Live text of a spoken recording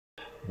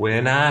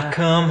When I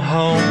come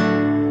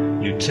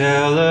home, you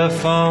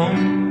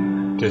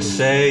telephone to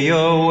say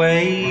you're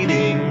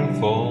waiting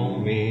for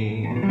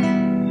me.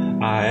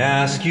 I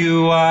ask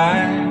you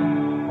why,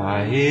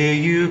 I hear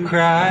you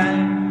cry,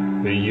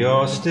 but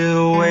you're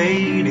still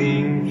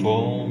waiting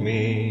for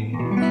me.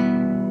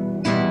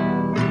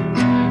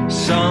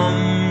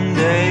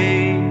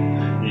 Someday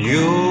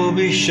you'll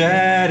be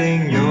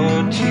shedding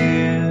your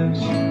tears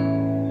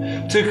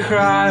to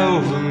cry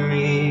over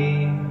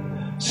me.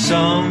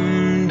 Someday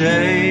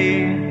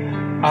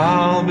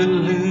I'll be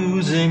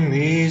losing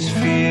these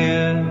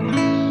fears.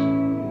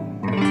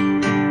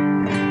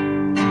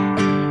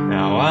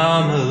 Now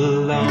I'm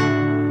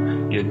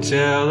alone, you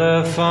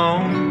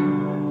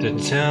telephone to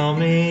tell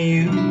me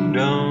you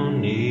don't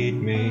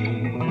need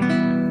me.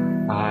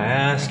 I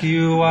ask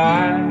you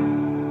why,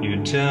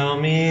 you tell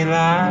me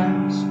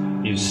lies,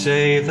 you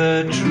say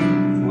the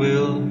truth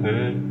will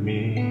hurt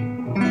me.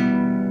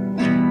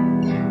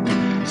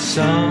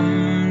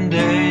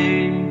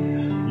 Someday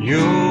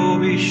you'll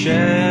be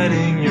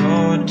shedding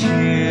your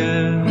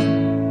tears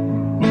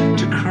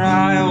to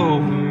cry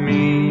over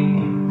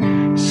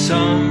me.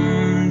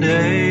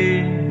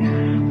 Someday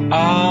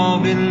I'll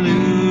be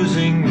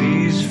losing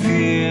these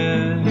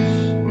fears.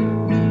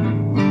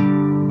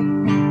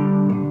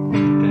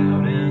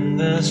 Down in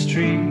the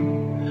street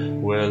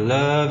where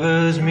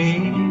lovers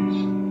meet,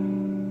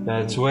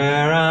 that's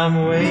where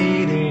I'm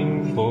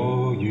waiting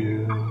for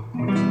you.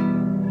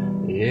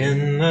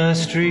 In the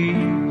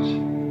streets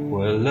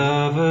where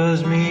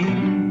lovers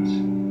meet,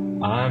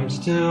 I'm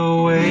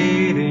still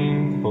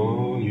waiting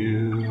for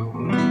you.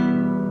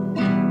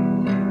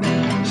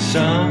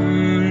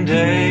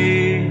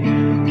 Someday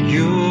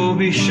you'll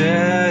be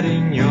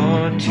shedding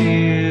your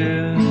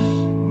tears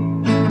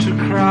to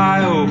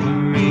cry over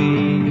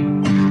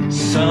me.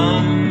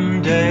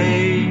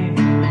 Someday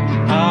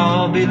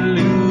I'll be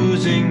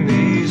losing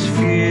these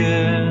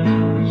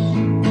fears.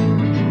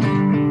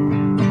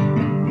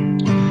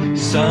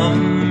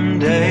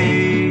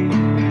 Someday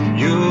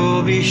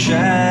you'll be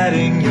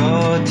shedding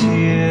your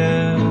tears.